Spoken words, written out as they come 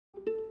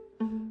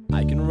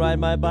I can ride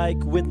my bike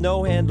with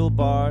no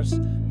handlebars,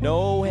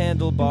 no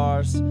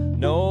handlebars,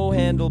 no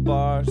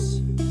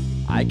handlebars.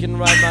 I can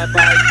ride my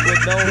bike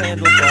with no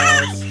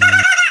handlebars.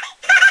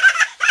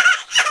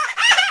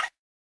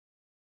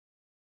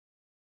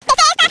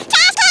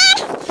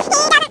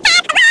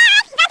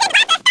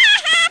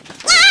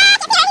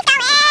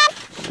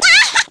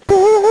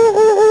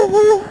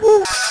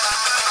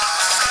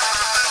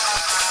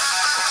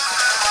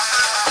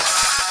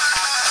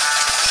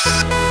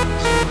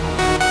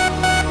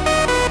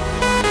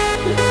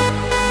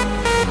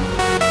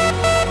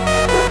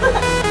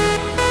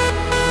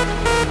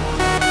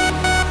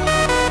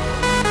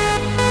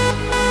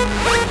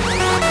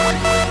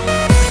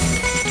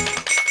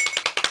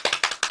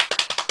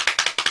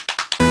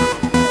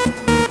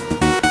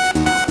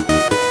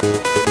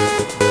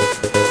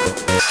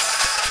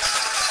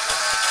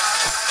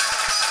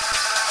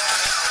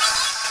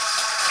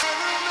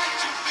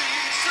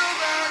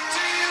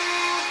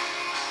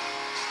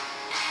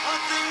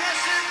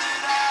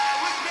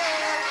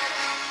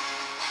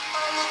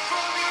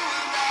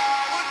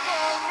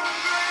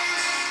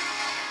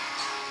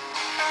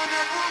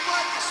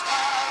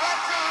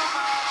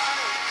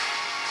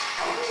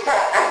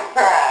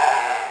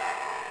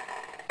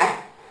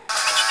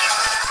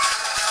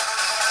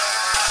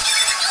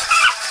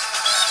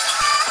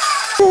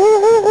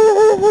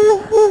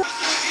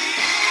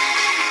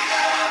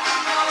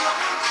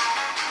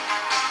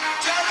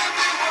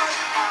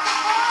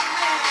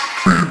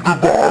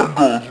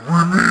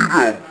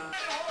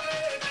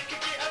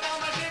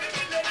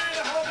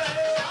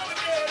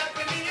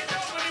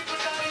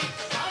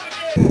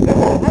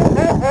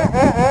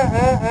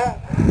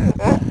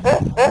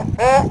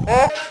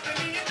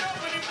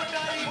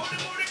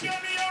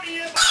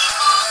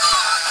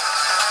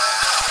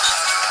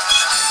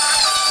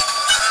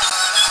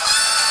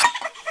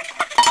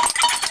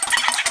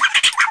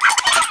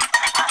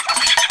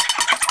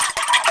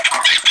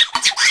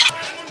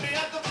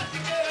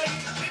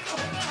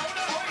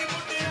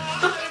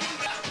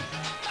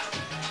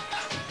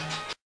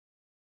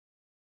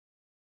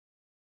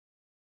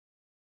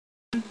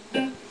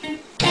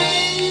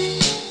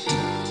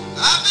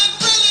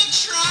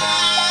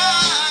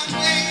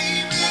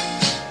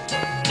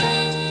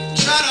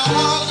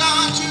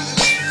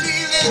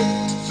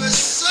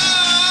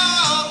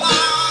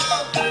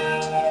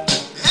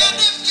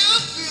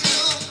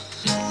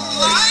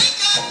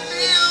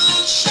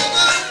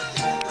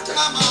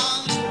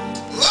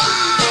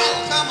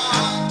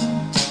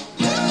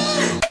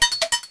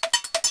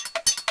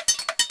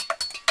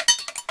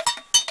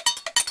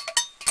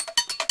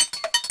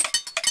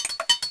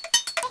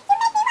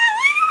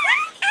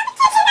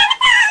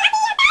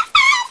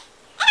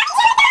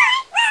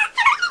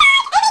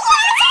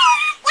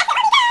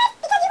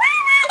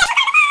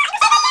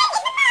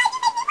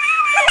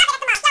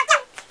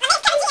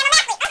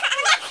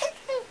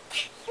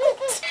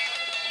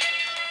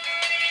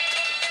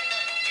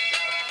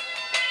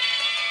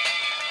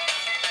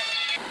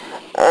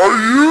 Are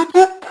you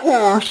the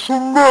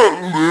person that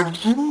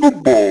lives in the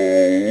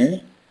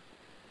bowl?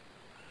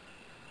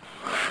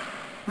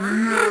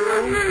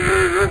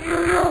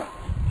 Yeah.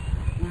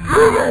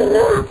 Get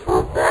away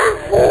from my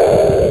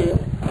hole!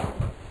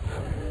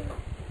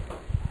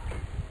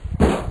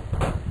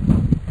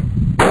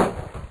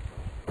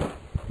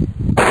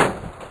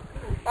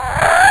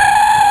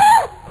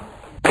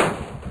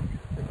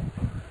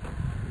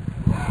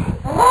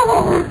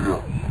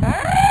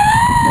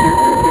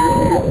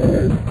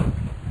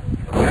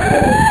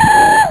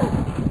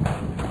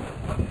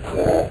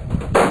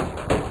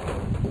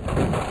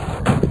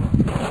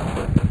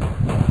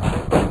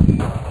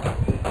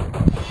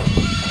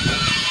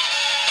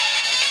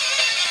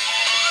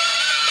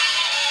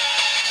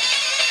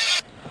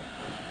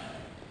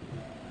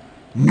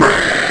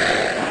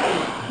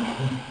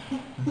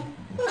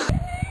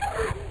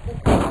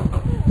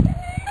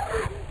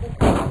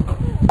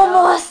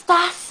 ¿Cómo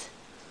estás?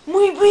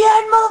 Muy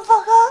bien,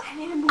 motherfucker.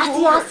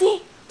 Así,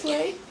 así.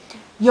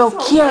 Yo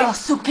quiero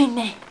su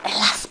pene en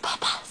las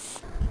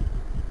papas.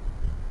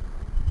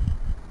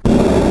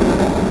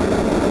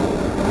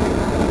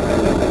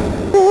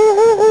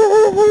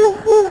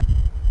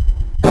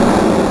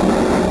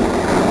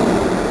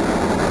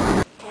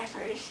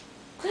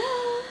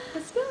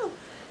 Let's go.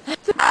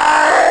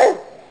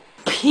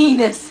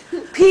 Penis.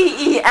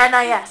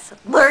 P-E-N-I-S.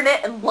 Learn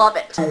it and love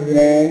it.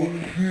 Sexual.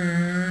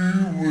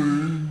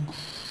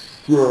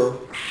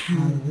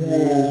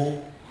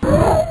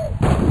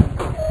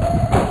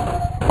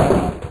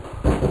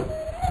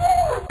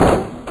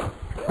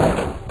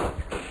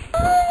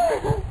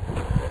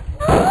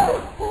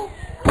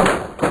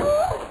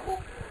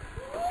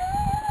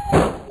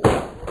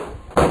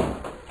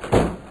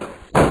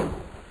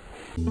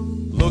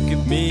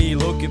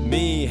 Look at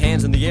me,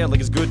 hands in the air like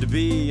it's good to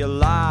be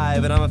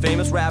alive. And I'm a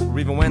famous rapper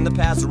even when the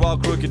paths are all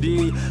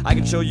crookedy. I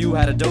can show you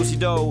how to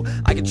do-si-do,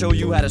 I can show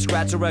you how to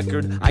scratch a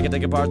record, I can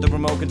take apart the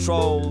remote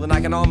control, and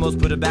I can almost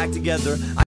put it back together.